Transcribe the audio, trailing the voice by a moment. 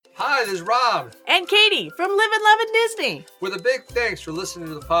Hi, this is Rob. And Katie from Live and Love in Disney. With a big thanks for listening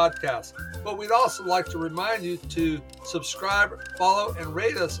to the podcast. But we'd also like to remind you to subscribe, follow, and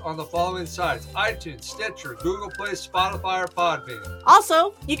rate us on the following sites: iTunes, Stitcher, Google Play, Spotify, or Podbean.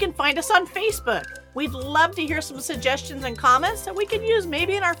 Also, you can find us on Facebook. We'd love to hear some suggestions and comments that we can use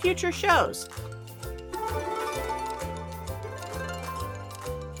maybe in our future shows.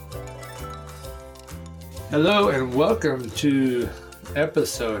 Hello and welcome to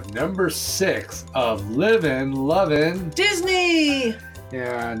episode number 6 of Livin' Lovin' Disney!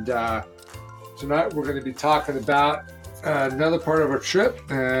 And tonight we're going to be talking about another part of our trip,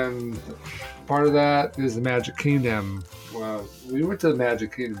 and part of that is the Magic Kingdom. Well, we went to the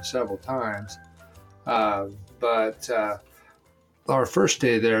Magic Kingdom several times, but our first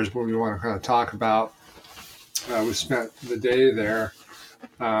day there is what we want to kind of talk about. We spent the day there,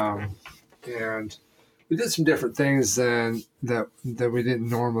 and we did some different things than that we didn't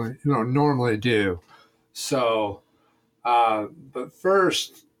normally do. So, but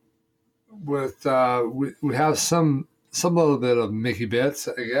first, with we have some little bit of Mickey bits,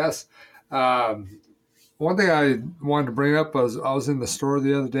 I guess. One thing I wanted to bring up was I was in the store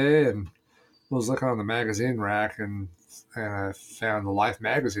the other day and was looking on the magazine rack, and I found the Life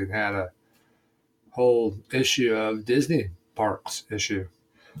magazine had a whole issue of Disney parks issue.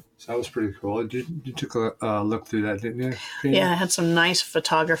 So that was pretty cool. You took a look through that, didn't you, Katie? Yeah, it had some nice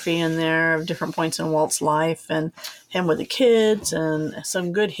photography in there of different points in Walt's life and him with the kids, and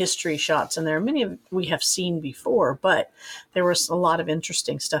some good history shots in there. Many of we have seen before, but there was a lot of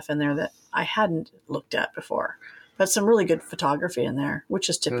interesting stuff in there that I hadn't looked at before. But some really good photography in there, which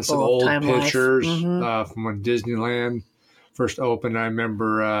is typical some of old Time pictures Life. From when Disneyland first opened. I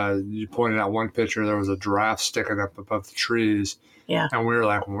remember you pointed out one picture. There was a giraffe sticking up above the trees. Yeah. And we were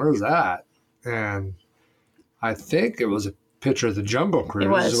like, where's that? And I think it was a picture of the Jungle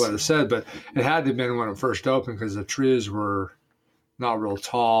Cruise, is what it said, but it had to have been when it first opened because the trees were not real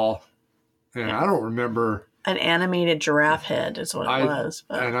tall. And I don't remember. An animated giraffe head is what it was.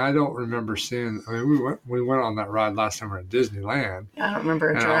 But. And I don't remember seeing, we went on that ride last time we were at Disneyland. I don't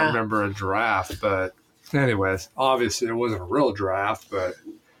remember a giraffe. I don't remember a giraffe, but anyways, obviously it wasn't a real giraffe, but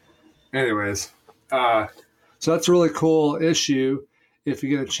anyways, so that's a really cool issue. If you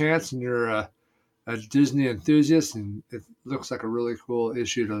get a chance and you're a Disney enthusiast, and it looks like a really cool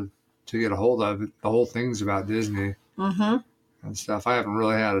issue to get a hold of. The whole thing's about Disney and stuff. I haven't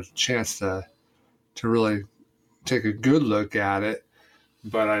really had a chance to really take a good look at it,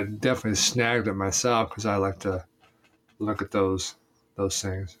 but I definitely snagged it myself because I like to look at those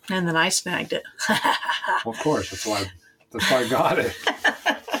things. And then I snagged it. Well, of course, that's why I got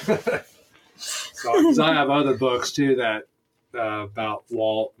it. So, because I have other books too that about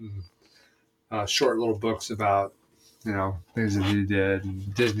Walt, and short little books about things that he did, and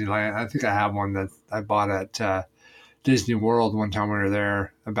Disneyland. I think I have one that I bought at Disney World one time we were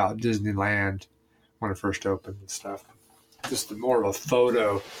there about Disneyland when it first opened and stuff. Just more of a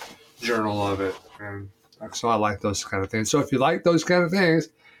photo journal of it, and so I like those kind of things. So if you like those kind of things,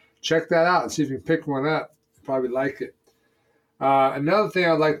 check that out and see if you can pick one up. You'll probably like it. Another thing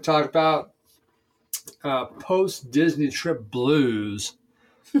I'd like to talk about. Post-Disney trip blues.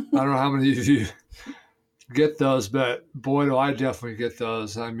 I don't know how many of you get those, but boy, do I definitely get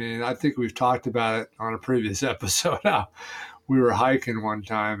those. I mean, I think we've talked about it on a previous episode. How we were hiking one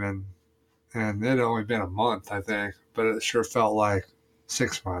time, and it had only been a month, I think, but it sure felt like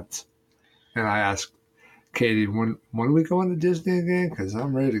 6 months. And I asked Katie, when are we going to Disney again? Because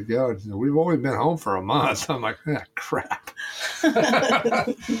I'm ready to go. And we've only been home for a month. I'm like, crap.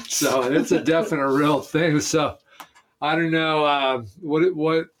 So it's a definite real thing. So I don't know,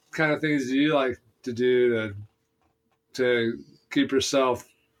 what kind of things do you like to do to keep yourself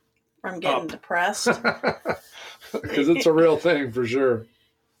from getting depressed? Because it's a real thing for sure.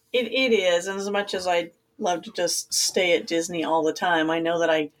 It is, and as much as I love to just stay at Disney all the time, I know that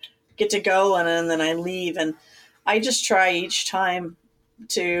I get to go and then I leave, and I just try each time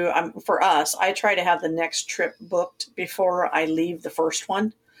for us, I try to have the next trip booked before I leave the first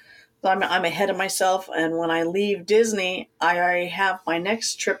one. So I'm ahead of myself, and when I leave Disney, I already have my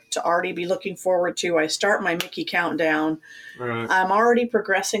next trip to already be looking forward to. I start my Mickey countdown. Right. I'm already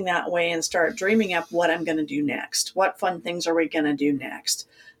progressing that way and start dreaming up what I'm going to do next. What fun things are we going to do next?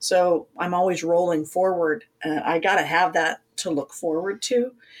 So I'm always rolling forward. I got to have that to look forward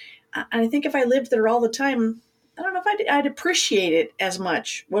to. I think if I lived there all the time, I don't know if I'd appreciate it as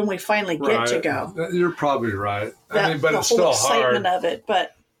much when we finally get to go. You're probably right. But it's still hard. The whole excitement of it,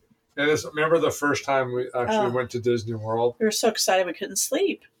 but... Remember the first time we actually went to Disney World? We were so excited we couldn't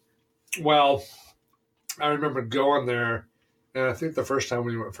sleep. Well, I remember going there And I think the first time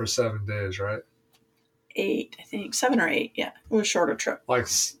we went for 7 days, right? 8, I think 7 or 8. Yeah, it was a shorter trip. Like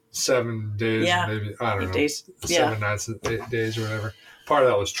 7 days, Yeah. maybe, I don't 8 know, days. 7 nights, 8 days or whatever. Part of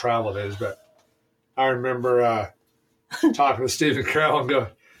that was travel days, but I remember talking to Stephen Carroll and going,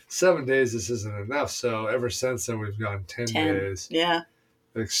 7 days, this isn't enough. So ever since then, we've gone 10 days. Yeah.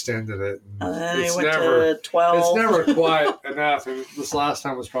 Extended it. And then It's we went never, to 12. it's never quite enough. And this last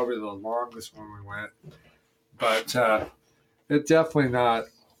time was probably the longest one we went. But it's definitely not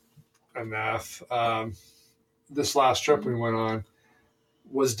enough. This last trip we went on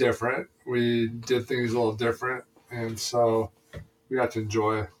was different. We did things a little different. And so we got to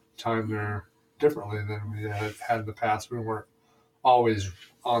enjoy time there differently than we had in the past. We weren't always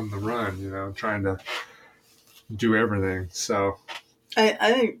on the run, trying to do everything. So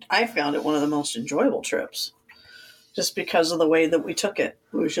I think I found it one of the most enjoyable trips, just because of the way that we took it.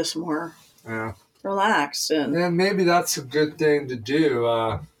 It was just more relaxed, and maybe that's a good thing to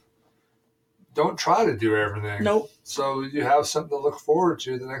do. Don't try to do everything. Nope. So you have something to look forward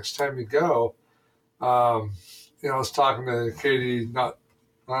to the next time you go. I was talking to Katie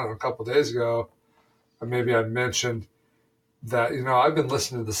a couple of days ago, and maybe I mentioned that I've been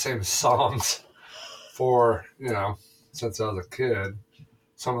listening to the same songs for since I was a kid,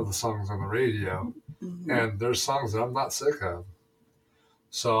 some of the songs on the radio, and there's songs that I'm not sick of.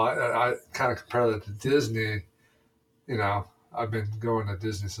 So I kind of compare that to Disney. I've been going to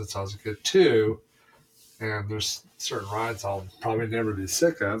Disney since I was a kid too, and there's certain rides I'll probably never be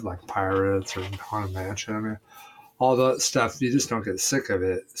sick of, like Pirates or Haunted Mansion. I mean, all that stuff, you just don't get sick of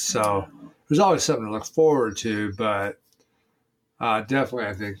it. So there's always something to look forward to, but definitely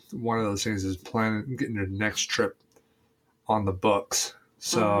I think one of those things is getting your next trip on the books,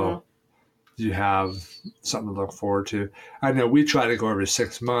 so you have something to look forward to. I know we try to go every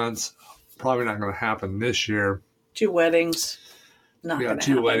 6 months. Probably not going to happen this year. 2 weddings. We got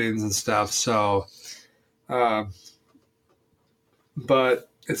 2 weddings and stuff. So, but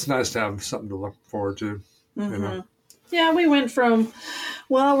it's nice to have something to look forward to. Yeah, we went from,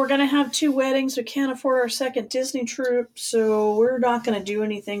 we're going to have 2 weddings. We can't afford our second Disney trip, so we're not going to do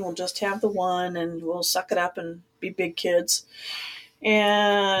anything. We'll just have the one, and we'll suck it up and be big kids.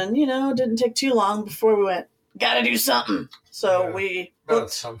 And, it didn't take too long before we went, got to do something. So we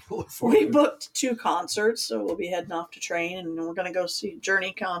booked 2 concerts, so we'll be heading off to train, and we're going to go see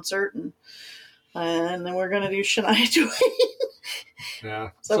Journey concert, and then we're going to do Shania Twain. Yeah.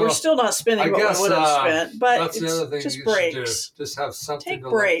 So we're still not spending what we would have spent, but that's the other thing just breaks. Just have something to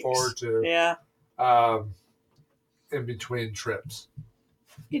breaks. look forward to. Yeah. In between trips.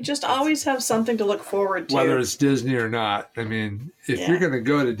 You just always have something to look forward to. Whether it's Disney or not. I mean, if you're going to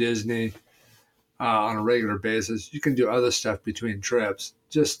go to Disney on a regular basis, you can do other stuff between trips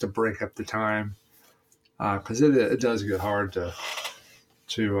just to break up the time. Because it does get hard to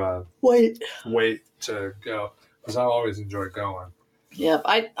wait to go. Because I always enjoy going. Yep.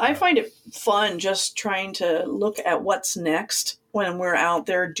 I find it fun just trying to look at what's next when we're out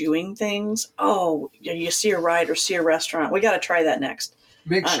there doing things. Oh, you see a ride or see a restaurant. We got to try that next.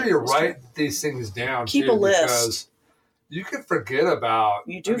 Make sure you write these things down. Keep a list. Because you can forget about.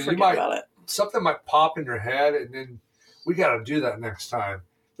 You do forget about it. Something might pop in your head, and then we got to do that next time.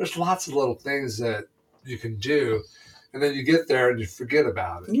 There's lots of little things that you can do, and then you get there and you forget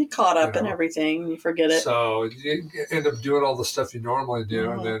about it. You get caught up in everything, and you forget it. So you end up doing all the stuff you normally do,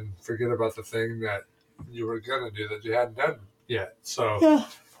 and then forget about the thing that you were going to do that you hadn't done yet. So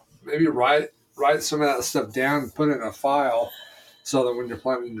maybe write some of that stuff down and put it in a file, so that when you're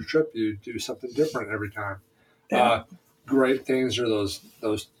planning your trip, you do something different every time. Yeah. Great things are those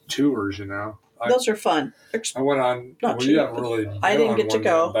tours, Those are fun. I went on. Not you haven't really. I didn't get to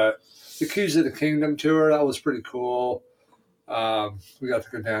go, yet, but the Keys of the Kingdom tour, that was pretty cool. We got to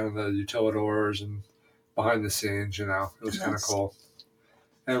go down to the utilidors and behind the scenes. It was kind of cool.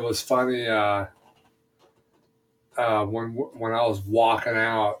 And it was funny when I was walking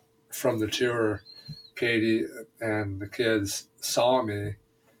out from the tour. Katie and the kids saw me,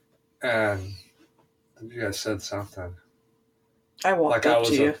 and you guys said something. I walked up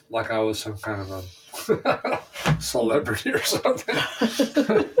to you. Like I was some kind of a celebrity or something.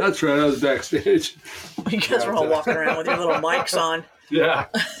 That's right, I was backstage. You guys were all walking around with your little mics on. Yeah.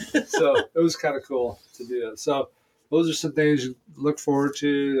 So it was kind of cool to do that. So those are some things you look forward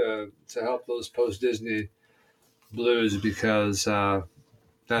to help those post-Disney blues, because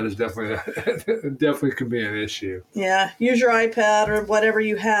that is definitely can be an issue. Yeah, use your iPad or whatever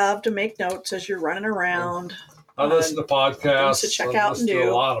you have to make notes as you're running around. I listen to podcasts. To check out and do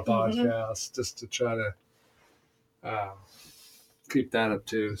a lot of podcasts just to try to keep that up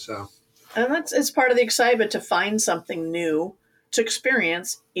too. So, and it's part of the excitement to find something new to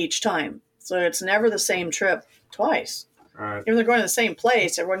experience each time. So it's never the same trip twice. All right. Even though they're going to the same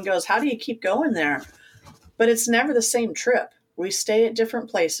place, everyone goes, how do you keep going there? But it's never the same trip. We stay at different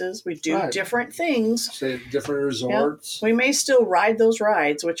places. We do different things. Stay at different resorts. Yeah. We may still ride those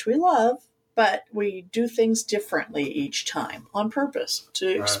rides, which we love, but we do things differently each time on purpose to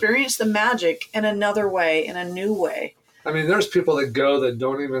experience the magic in another way, in a new way. I mean, there's people that go that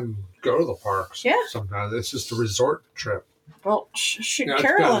don't even go to the parks. Yeah. Sometimes it's just a resort trip. Well,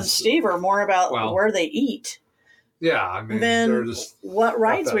 Carol and Steve are more about where they eat. Yeah, I mean, than just what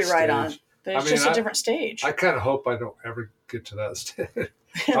rides we ride on. It's just a different stage. I kind of hope I don't ever get to that stage.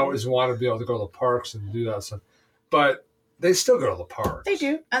 I always want to be able to go to the parks and do that stuff. But they still go to the parks. They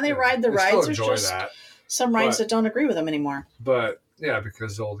do. And they ride the rides. Still enjoy that. Some rides that don't agree with them anymore. But, yeah,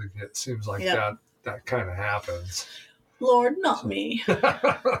 because the older you get, it seems like that kind of happens. Lord, not me.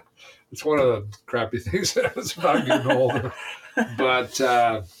 It's one of the crappy things that's about getting older. But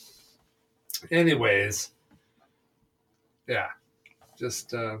anyways, yeah,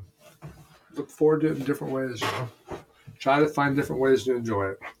 just look forward to it in different ways. Try to find different ways to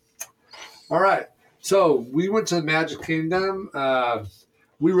enjoy it. All right. So we went to the Magic Kingdom.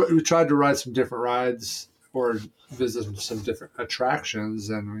 We tried to ride some different rides or visit some different attractions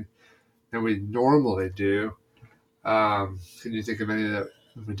than we normally do. Can you think of any that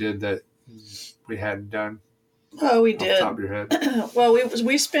we did that we hadn't done? Oh, we did. Off the top of your head. Well,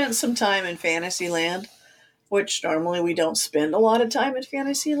 we spent some time in Fantasyland, which normally we don't spend a lot of time at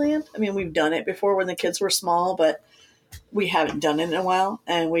Fantasyland. I mean, we've done it before when the kids were small, but we haven't done it in a while.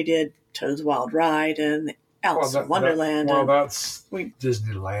 And we did Toad's Wild Ride and Alice in Wonderland. That's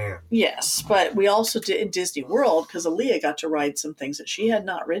Disneyland. Yes, but we also did Disney World because Aaliyah got to ride some things that she had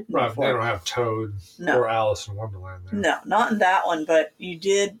not ridden before. They don't have Toad or Alice in Wonderland there. No, not in that one, but you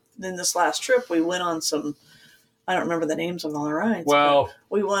did. In this last trip, we went on some, I don't remember the names of all the rides. Well,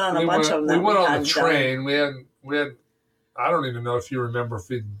 we went on a bunch of them. We went on the train. We had, I don't even know if you remember if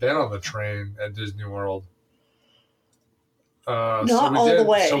we'd been on the train at Disney World. Not all the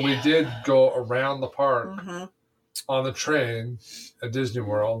way. So we did go around the park on the train at Disney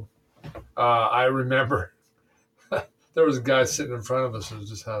World. I remember there was a guy sitting in front of us who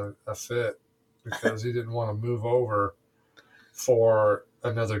just had a fit because he didn't want to move over for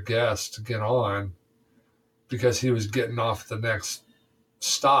another guest to get on because he was getting off the next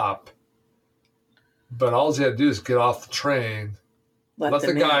stop. But all he had to do is get off the train, let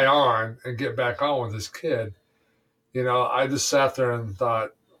the guy on, and get back on with his kid. You know, I just sat there and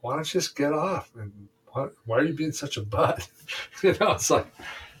thought, why don't you just get off? And why are you being such a butt? You know, it's like,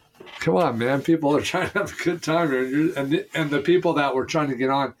 come on, man. People are trying to have a good time here. And the people that were trying to get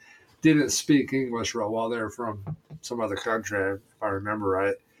on didn't speak English real well. They were from some other country, if I remember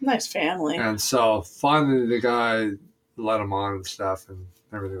right. Nice family. And so finally the guy let them on and stuff, and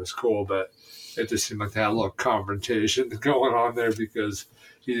everything was cool. But it just seemed like they had a little confrontation going on there because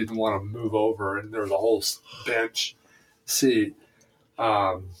he didn't want to move over, and there was a whole bench seat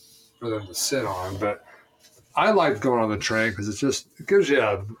for them to sit on. But I like going on the train because it gives you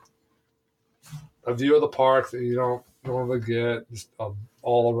a view of the park that you don't normally get, just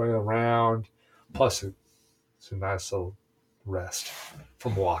all the way around. Plus, it's a nice little rest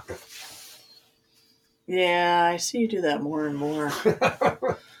from walking. Yeah, I see you do that more and more.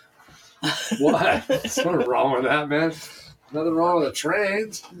 What? What's wrong with that, man? Nothing wrong with the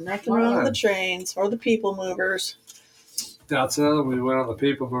trains. Nothing wrong with the trains or the people movers. That's another. We went on the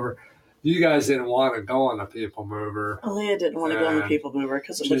people mover. You guys didn't want to go on the people mover. Aaliyah didn't want to go on the people mover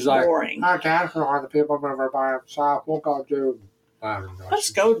because it was boring. My dad's going on the people mover by himself. We'll go do. I don't know. Let's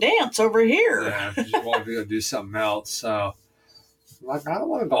go dance over here. Yeah, she wanted to go do something else. So, I don't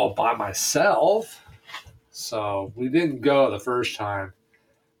want to go by myself. So we didn't go the first time,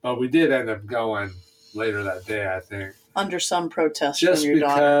 but we did end up going later that day, I think. Under some protest just from your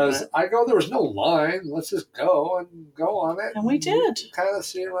because daughter, there was no line. Let's just go on it. And we did. Kind of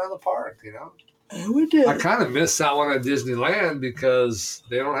see around the park, you know. And we did. I kind of missed that one at Disneyland because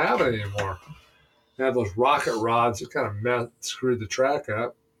they don't have it anymore. They have those rocket rods that kind of screwed the track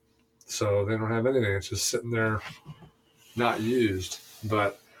up. So they don't have anything. It's just sitting there not used.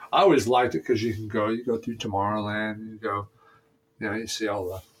 But I always liked it because you go through Tomorrowland, you see all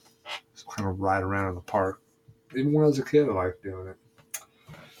the kind of ride around in the park. Even when I was a kid, I liked doing it.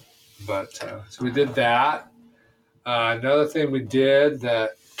 But so we did that. Another thing we did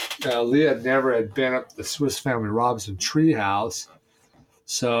that Leah never had been up the Swiss Family Robinson treehouse,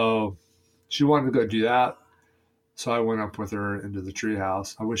 so she wanted to go do that. So I went up with her into the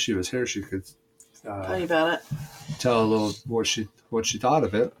treehouse. I wish she was here. She could tell you about it. Tell a little what she thought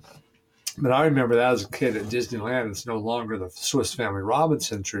of it. But I remember that as a kid at Disneyland. It's no longer the Swiss Family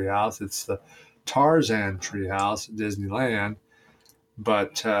Robinson treehouse. It's the Tarzan treehouse at Disneyland.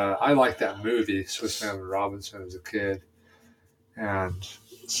 But I liked that movie, Swiss Family Robinson, as a kid. And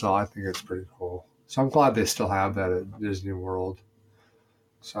so I think it's pretty cool. So I'm glad they still have that at Disney World.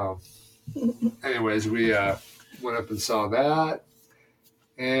 So anyways, we went up and saw that.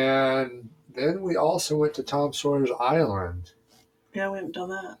 And then we also went to Tom Sawyer's Island. Yeah, we haven't done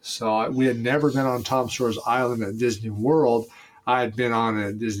that. So we had never been on Tom Sawyer's Island at Disney World. I had been on it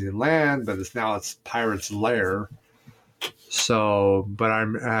at Disneyland, but it's Pirate's Lair. So, but I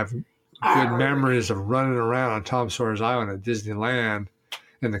have good memories of running around on Tom Sawyer's Island at Disneyland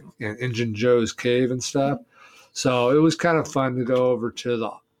in Injun Joe's cave and stuff. So it was kind of fun to go over to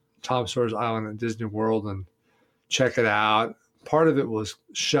the Tom Sawyer's Island at Disney World and check it out. Part of it was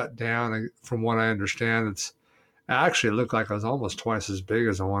shut down, from what I understand. It actually looked like it was almost twice as big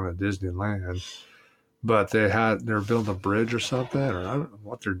as the one at Disneyland. But they're building a bridge or something, or I don't know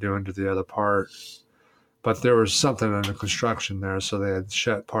what they're doing to the other part. But there was something under construction there, so they had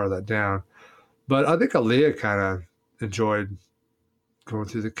shut part of that down. But I think Aaliyah kind of enjoyed going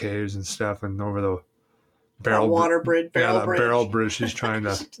through the caves and stuff and over the barrel bridge. Barrel bridge. She's trying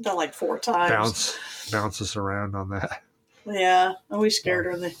to did that like 4 times. Bounce us around on that. Yeah, we scared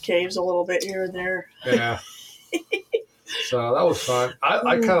her in the caves a little bit here and there. Yeah. So that was fun. I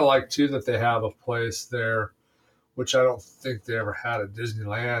kind of like, too, that they have a place there, which I don't think they ever had at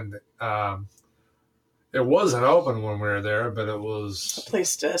Disneyland. It wasn't open when we were there, but it was a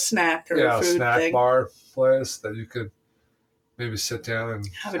place to snack or a food snack thing. Bar place that you could maybe sit down and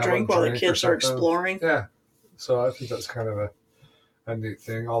have a drink while the kids are exploring. Yeah. So I think that's kind of a neat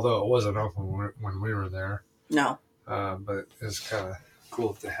thing, although it wasn't open when we were there. No. But it's kind of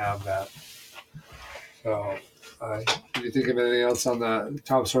cool to have that. So, do you think of anything else on the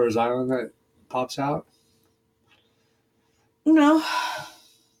Tom Sawyer's Island that pops out? No,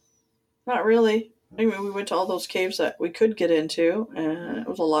 not really. I mean, we went to all those caves that we could get into, and it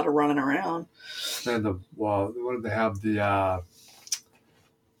was a lot of running around. And what did they have? Did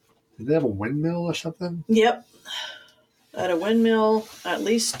they have a windmill or something? Yep. At a windmill, at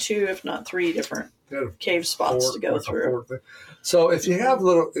least 2, if not 3 different cave spots to go through. So if you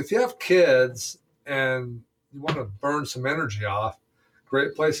have kids and you want to burn some energy off,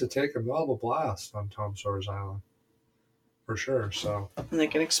 great place to take them. They'll have a blast on Tom Sawyer's Island. For sure. So. And they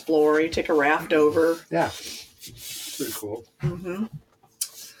can explore. You take a raft over. Yeah. Pretty cool. Mm-hmm.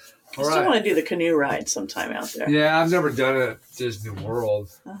 I still want to do the canoe ride sometime out there. Yeah, I've never done it at Disney World.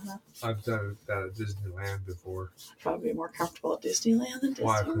 Uh-huh. I've done that at Disneyland before. I'd probably be more comfortable at Disneyland than Disneyland.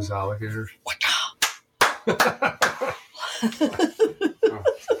 Why? Because alligators?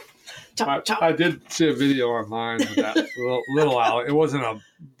 I did see a video online with that little alligator. It wasn't a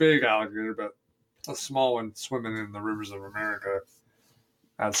big alligator, but a small one swimming in the rivers of America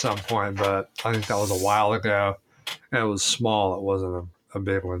at some point. But I think that was a while ago. And it was small. It wasn't a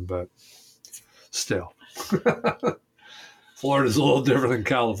big one, but still. Florida's a little different than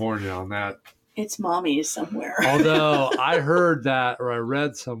California on that. It's mommy somewhere. Although I heard that, or I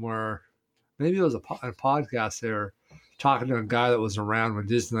read somewhere, maybe it was a podcast, they were talking to a guy that was around when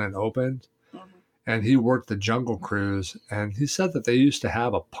Disneyland opened, and he worked the Jungle Cruise, and he said that they used to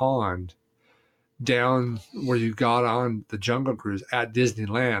have a pond down where you got on the Jungle Cruise at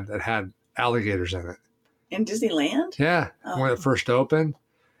Disneyland that had alligators in it. In Disneyland? Yeah, when it first opened.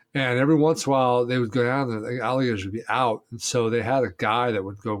 And every once in a while, they would go down there, the alligators would be out, and so they had a guy that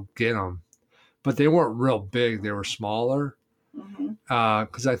would go get them. But they weren't real big. They were smaller.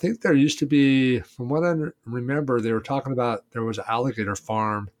 Because I think there used to be, from what I remember, they were talking about there was an alligator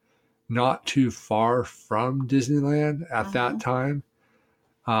farm not too far from Disneyland at that time.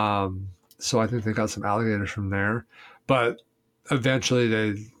 So I think they got some alligators from there. But eventually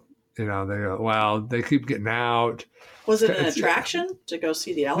they go, well, they keep getting out. Was it an attraction to go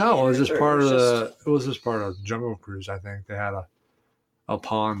see the alligators? No, it was just part of Jungle Cruise, I think. They had a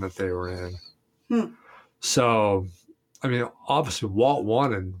pond that they were in. So, I mean, obviously Walt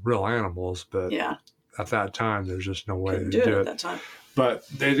wanted real animals, but at that time, there's just no way to do it at that time. But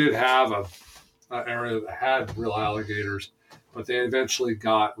they did have an area that had real alligators, but they eventually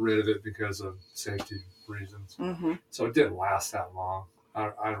got rid of it because of safety reasons. So it didn't last that long.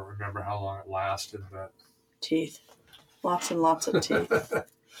 I don't remember how long it lasted, but teeth, lots and lots of teeth.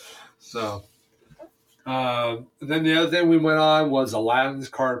 So, then the other thing we went on was Aladdin's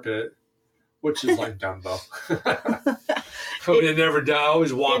carpet, which is like Dumbo. I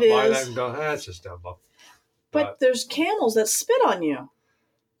always walk by that and go, that's just Dumbo. But there's camels that spit on you.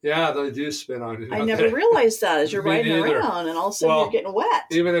 Yeah, they do spin on you. I never realized that as you're Me riding neither. around, and all of a sudden Well, you're getting wet.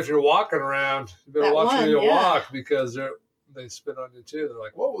 Even if you're walking around, you better That watch where one, you yeah. walk because they spit on you too. They're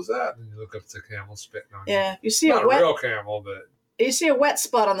like, "What was that?" And you look up, it's a camel spitting on you. Yeah, you see Not a wet real camel, but you see a wet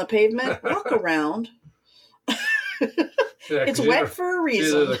spot on the pavement. Walk around. yeah, It's 'cause wet either- for a it's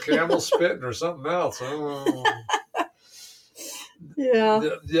either reason. the camel spitting or something else. I don't know. Yeah.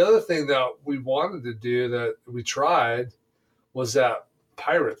 The other thing that we wanted to do that we tried was that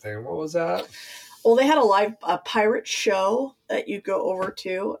pirate thing. What was that? Well, they had a pirate show that you go over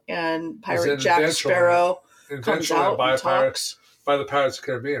to, and in Pirate Jack Adventureland. Sparrow comes Adventureland out by and talks. the Pirates of the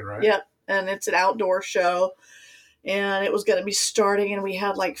Caribbean, right? Yep, and it's an outdoor show, and it was going to be starting, and we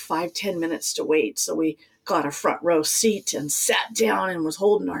had like 5-10 minutes to wait, so we got a front row seat and sat down and was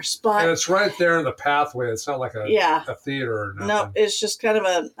holding our spot. And it's right there in the pathway. It's not like a theater or nothing. No, it's just kind of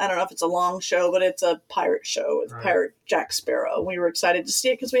I don't know if it's a long show, but it's a pirate show with Right. Pirate Jack Sparrow. We were excited to see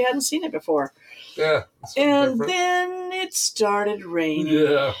it because we hadn't seen it before. Yeah. And then it started raining.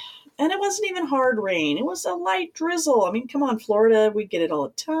 Yeah. And it wasn't even hard rain. It was a light drizzle. I mean, come on, Florida. We get it all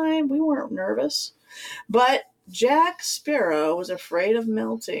the time. We weren't nervous. But Jack Sparrow was afraid of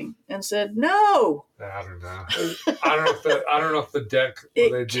melting and said, no. I don't know. I don't know if the deck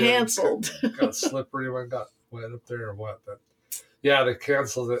It canceled. got slippery when it got wet up there or what, but yeah, they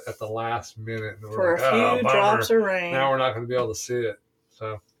canceled it at the last minute. And For like, a few bummer. drops of rain. Now we're not going to be able to see it.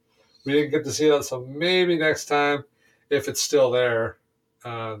 So we didn't get to see that. So maybe next time, if it's still there,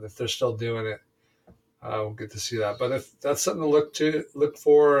 if they're still doing it, we'll get to see that. But if that's something to look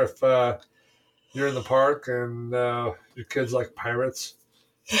for, if you're in the park and your kids like pirates,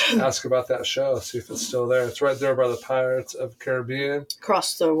 ask about that show. See if it's still there. It's right there by the Pirates of the Caribbean.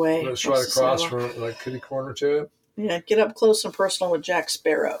 Across the way. It's right across from like kitty corner to it. Yeah, get up close and personal with Jack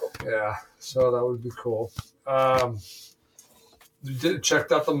Sparrow. Yeah, so that would be cool. You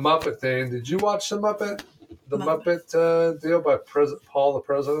checked out the Muppet thing. Did you watch the Muppet deal by Paul the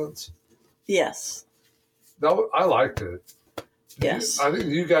Presidents? Yes. I liked it. Yes. I think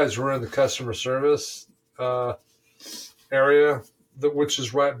you guys were in the customer service area, which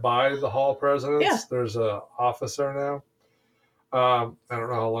is right by the Hall of Presidents. Yeah. There's an office there now. I don't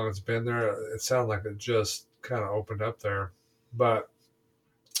know how long it's been there. It sounded like it just kind of opened up there. But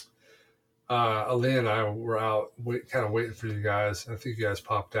Ali and I were out kind of waiting for you guys. I think you guys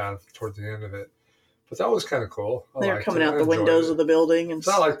popped out toward the end of it. But that was kind of cool. They were coming out the windows of the building. It's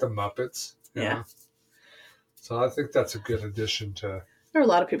not like the Muppets. Yeah. Know? So I think that's a good addition to. There were a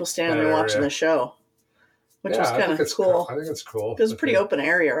lot of people standing there watching the show, which was kind of cool. I think it's cool. It was a pretty open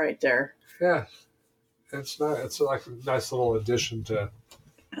area right there. Yeah. It's nice. It's like a nice little addition to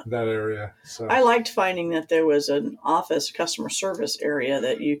that area. So I liked finding that there was an office customer service area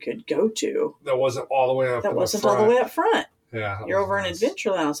that you could go to. That wasn't all the way up. That wasn't all the way up front. Yeah. You're over in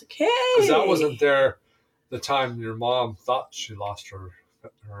Adventureland. I was like, hey. Because that wasn't there the time your mom thought she lost her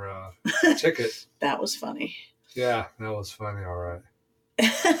ticket. That was funny. Yeah, that was funny. All right.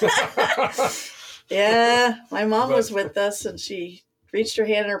 Yeah, my mom was with us, and she reached her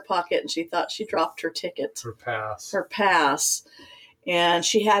hand in her pocket, and she thought she dropped her ticket. Her pass. And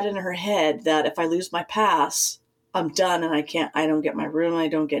she had in her head that if I lose my pass, I'm done, and I don't get my room, I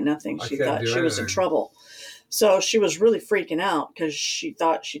don't get nothing. She thought she was in trouble. So she was really freaking out because she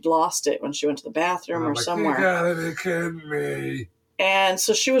thought she'd lost it when she went to the bathroom or somewhere. You gotta be kidding me. And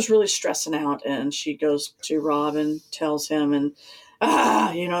so she was really stressing out, and she goes to Rob and tells him, and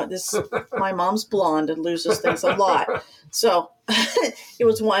my mom's blonde and loses things a lot. So it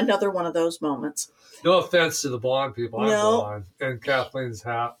was another one of those moments. No offense to the blonde people. I'm No. blonde. And Kathleen's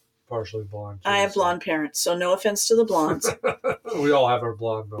partially blonde. Too, I have blonde parents, so no offense to the blondes. We all have our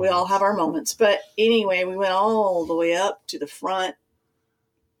blonde moments. We all have our moments. But anyway, we went all the way up to the front,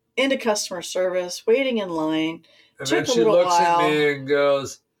 into customer service, waiting in line. And Took then a she little looks while. at me and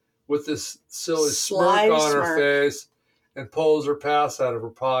goes, with this silly Sly smirk on smirk. her face, and pulls her pass out of her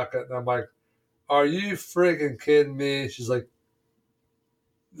pocket. And I'm like, are you freaking kidding me? She's like,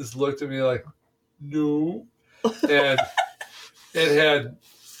 just looked at me like, no. And it had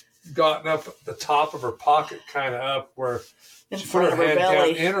gotten up at the top of her pocket, kind of up where In she put front her of her hand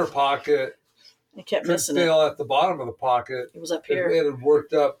belly. down in her pocket. I kept Could missing it. feel at the bottom of the pocket. It was up It here had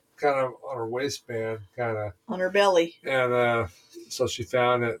worked up kind of on her waistband, kind of. on her belly. And so she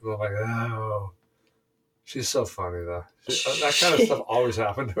found it, and I'm like, oh. She's so funny, though. That kind of stuff always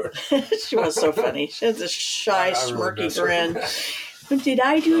happened to her. She was so funny. She had this shy, I really smirky miss her. grin. Did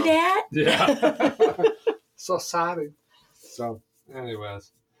I do that? Yeah. So sorry. So,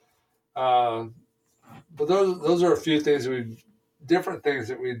 anyways. But those are a few things different things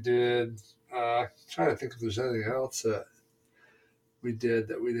that we did. Trying to think if there's anything else that we did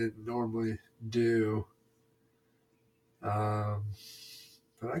that we didn't normally do. But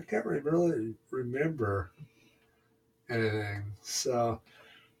I can't really remember anything. So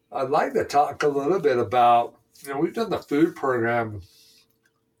I'd like to talk a little bit about, we've done the food program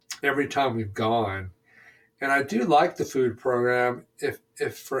every time we've gone. And I do like the food program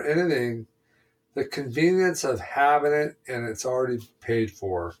if for anything, the convenience of having it and it's already paid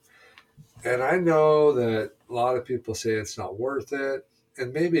for. And I know that a lot of people say it's not worth it,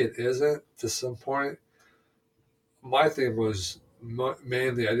 and maybe it isn't to some point. My thing was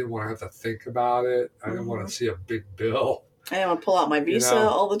mainly I didn't want to have to think about it. I didn't want to see a big bill. I didn't want to pull out my Visa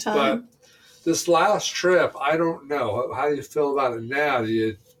all the time. But this last trip, I don't know. How do you feel about it now? Do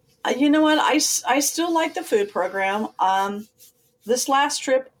you? You know what? I still like the food program. This last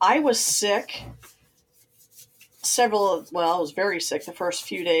trip, I was sick. I was very sick the first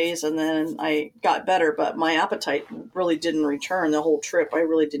few days, and then I got better, but my appetite really didn't return the whole trip. I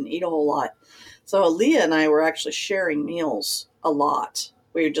really didn't eat a whole lot. So Leah and I were actually sharing meals a lot.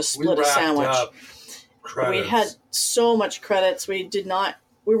 We would just split a sandwich. We had so much credits. We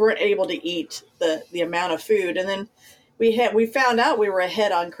weren't able to eat the amount of food. And then we found out we were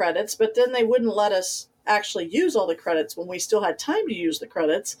ahead on credits, but then they wouldn't let us actually use all the credits when we still had time to use the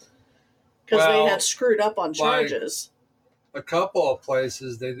credits. Because they had screwed up on charges. Like a couple of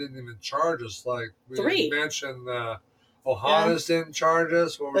places, they didn't even charge us. Like we mentioned, Ohana's didn't charge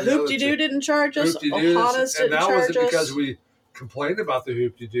us. The Hoop-de-Doo didn't charge us. Ohana's didn't charge us. And that wasn't because we complained about the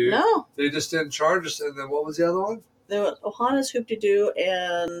Hoop-de-Doo. No. They just didn't charge us. And then what was the other one? There was Ohana's Hoop-de-Doo,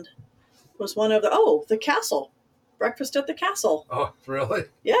 and was one of the Castle. Breakfast at the Castle. Oh, really?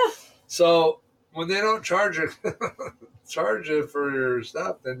 Yeah. So when they don't charge you for your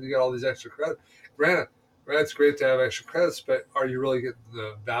stuff, then you get all these extra credits. Granted, it's great to have extra credits, but are you really getting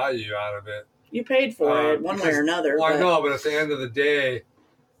the value out of it? You paid for it one way or another. Well, I know, but at the end of the day,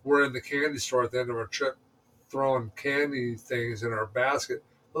 we're in the candy store at the end of our trip throwing candy things in our basket.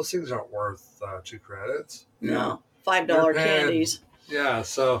 Those things aren't worth 2 credits. No, $5 candies. Yeah,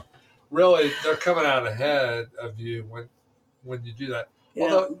 so really, they're coming out ahead of you when you do that. Yeah.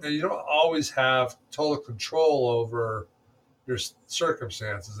 Although you don't always have total control over your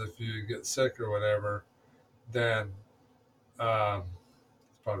circumstances. If you get sick or whatever, then it's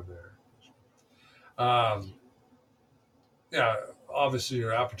probably there. Obviously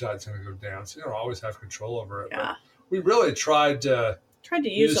your appetite's going to go down, so you don't always have control over it. Yeah. But we really tried to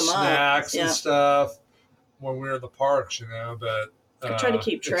use them snacks and stuff when we were in the parks, but I tried to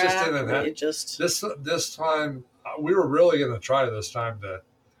keep track. This time we were really going to try this time to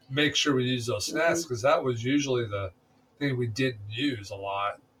make sure we use those snacks, because that was usually the thing we didn't use a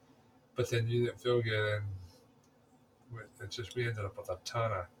lot. But then you didn't feel good, and we ended up with a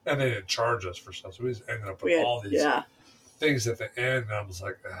ton of, and they didn't charge us for stuff, so we just ended up with all these things at the end. And I was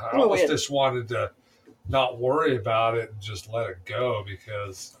like, I almost just wanted to not worry about it and just let it go,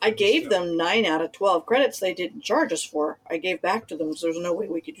 because I gave them 9 out of 12 credits they didn't charge us for. I gave back to them, so there's no way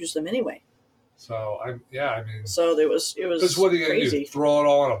we could use them anyway. So so it was because what are you going to do? Throw it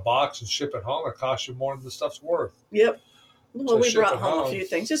all in a box and ship it home? It costs you more than the stuff's worth. Yep. Well, we brought home a few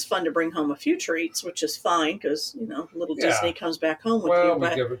things. It's fun to bring home a few treats, which is fine because little Disney comes back home with you. Well,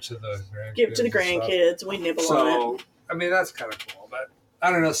 we give it to the grandkids. Give it to the grandkids, and we nibble on it. I mean, that's kind of cool. But I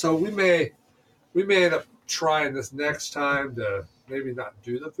don't know. So we may end up trying this next time to maybe not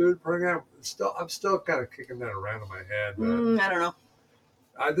do the food program. I'm still kind of kicking that around in my head. But I don't know.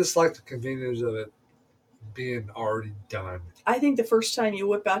 I just like the convenience of it being already done. I think the first time you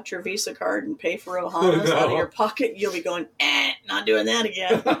whip out your Visa card and pay for Ohana's out of your pocket, you'll be going, not doing that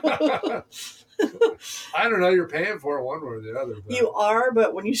again. I don't know. You're paying for it one way or the other. But. You are,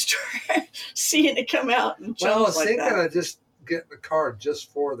 but when you start seeing it come out and I was thinking of just getting the card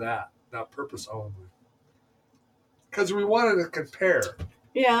just for that purpose only. Because we wanted to compare.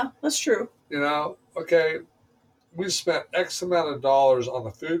 Yeah, that's true. Okay, we spent X amount of dollars on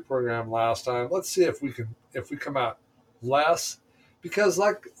the food program last time. Let's see if we come out less. Because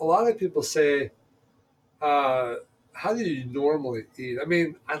like a lot of people say, how do you normally eat? I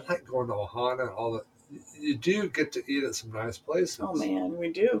mean, I like going to Ohana and all that. You do get to eat at some nice places. Oh, man, we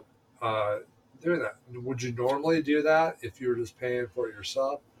do. Doing that. Would you normally do that if you were just paying for it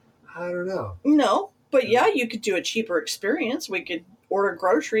yourself? I don't know. No, but you could do a cheaper experience. We could order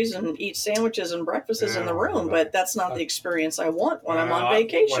groceries and eat sandwiches and breakfasts in the room, but that's not the experience I want when I'm on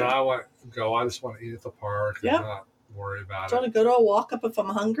vacation. When I I just want to eat at the park and not worry about it. I want to go to a walk-up if I'm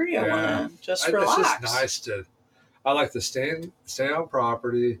hungry. I want to just relax. It's just nice I like to stay on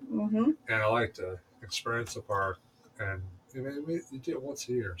property, and I like to experience the park, and you do it once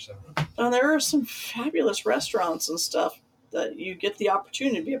a year. So. And there are some fabulous restaurants and stuff that you get the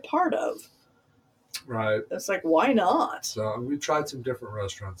opportunity to be a part of. Right. It's like, why not? So we tried some different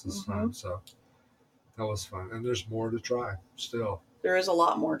restaurants this Mm-hmm. time, so that was fun. And there's more to try still. There is a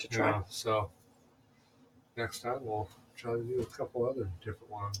lot more to try. Yeah, so next time we'll try to do a couple other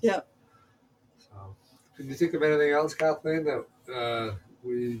different ones. Yeah. So, can you think of anything else, Kathleen, that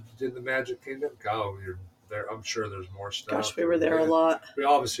we did in the Magic Kingdom? Oh, you're there. I'm sure there's more stuff. Gosh, we were there a lot. We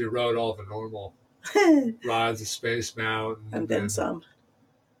obviously rode all the normal rides, the Space Mountain, And then some.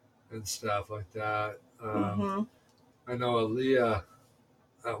 and stuff like that. Mm-hmm. I know Aaliyah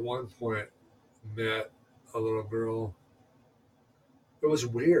at one point met a little girl. It was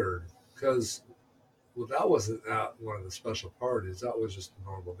weird because, well, that wasn't at one of the special parties. That was just a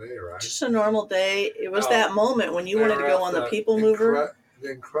normal day, right? Just a normal day. It was that moment when you wanted to go on the People Mover.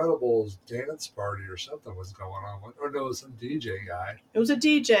 The Incredibles dance party or something was going on. Or no, it was some DJ guy. It was a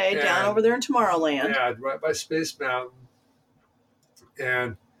DJ down over there in Tomorrowland. Yeah, right by Space Mountain.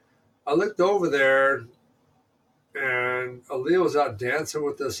 And I looked over there, and Aaliyah was out dancing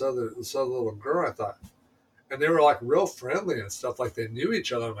with this other little girl, I thought. And they were like real friendly and stuff, like they knew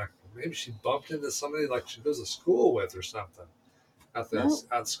each other. I'm like, maybe she bumped into somebody like she goes to school with or something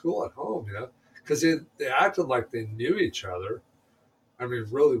at school at home, you know? Because they acted like they knew each other. I mean,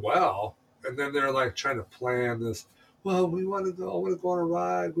 really well. And then they're like trying to plan this. Well, we want to go. I want to go on a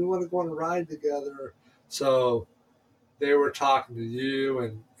ride. We want to go on a ride together. So they were talking to you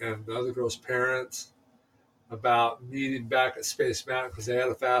and the other girl's parents about meeting back at Space Mountain because they had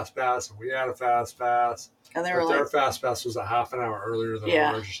a fast pass and we had a fast pass. And they were their fast pass was a half an hour earlier than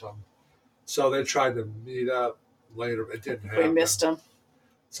ours or something. So they tried to meet up later, but it didn't happen. We missed them.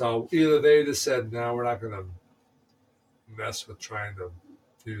 So either they just said, no, we're not going to mess with trying to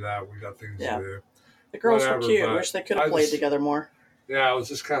do that. We got things to do. The girls were cute. I wish they could have played together more. Yeah, it was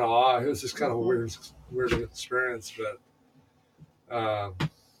just kind of odd. It was just kind of a weird experience, but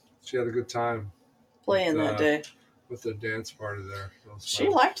she had a good time playing that day with the dance party there. She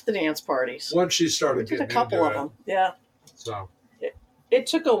liked the dance parties. Once she started getting into it. We did a couple of them. Yeah. So it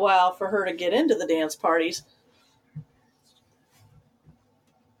took a while for her to get into the dance parties.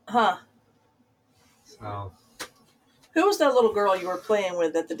 Huh. So who was that little girl you were playing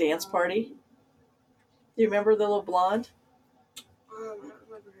with at the dance party? Do you remember the little blonde? I don't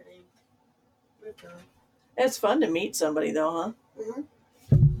remember her name. Okay. It's fun to meet somebody, though, huh? Mm-hmm.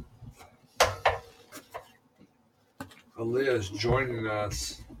 Aaliyah's joining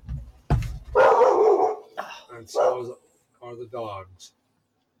us. And so are the dogs.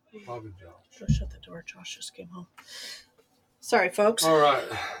 Bobby Josh. Go shut the door. Josh just came home. Sorry, folks. All right.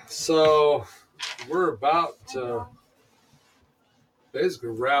 So we're about to basically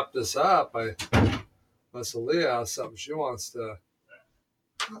wrap this up. Unless Aaliyah has something she wants to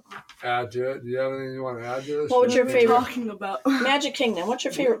add to it. Do you have anything you want to add to this? What was your favorite? Talking about Magic Kingdom. What's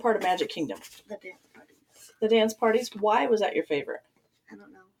your favorite part of Magic Kingdom? the dance parties. The dance parties. Why was that your favorite? I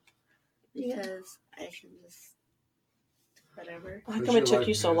don't know. Because I can just whatever. How come it took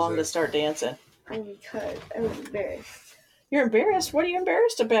you so long to start dancing? Because I'm embarrassed. You're embarrassed? What are you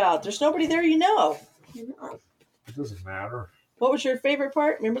embarrassed about? There's nobody there you know. It doesn't matter. What was your favorite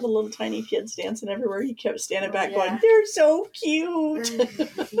part? Remember the little tiny kids dancing everywhere? You kept standing back going, they're so cute.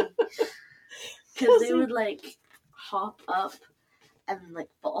 Because they would like hop up and then like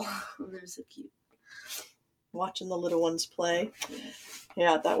fall. They're so cute. Watching the little ones play.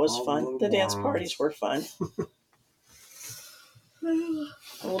 Yeah, that was fun. The dance parties were fun.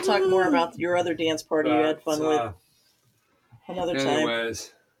 We'll talk more about your other dance party you had fun with another time.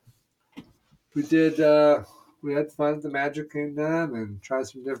 Anyways, we had fun at the Magic Kingdom and tried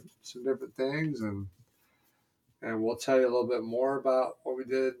some different things, and we'll tell you a little bit more about what we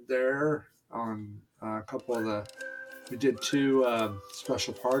did there on a couple of we did 2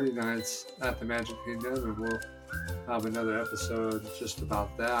 special party nights at the Magic Kingdom, and we'll have another episode just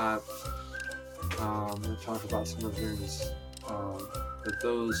about that. We'll talk about some of the things that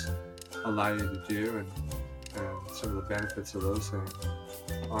those allow you to do and some of the benefits of those things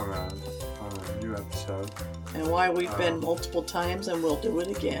on a new episode. And why we've been multiple times and we'll do it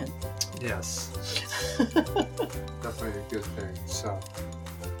again. Yes. Definitely a good thing. So,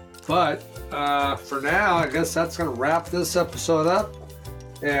 but for now, I guess that's going to wrap this episode up.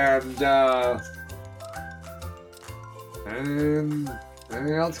 And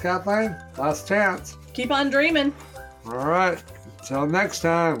anything else, Kathleen? Last chance. Keep on dreaming. All right. Until next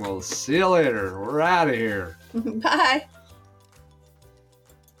time, we'll see you later. We're out of here. Bye.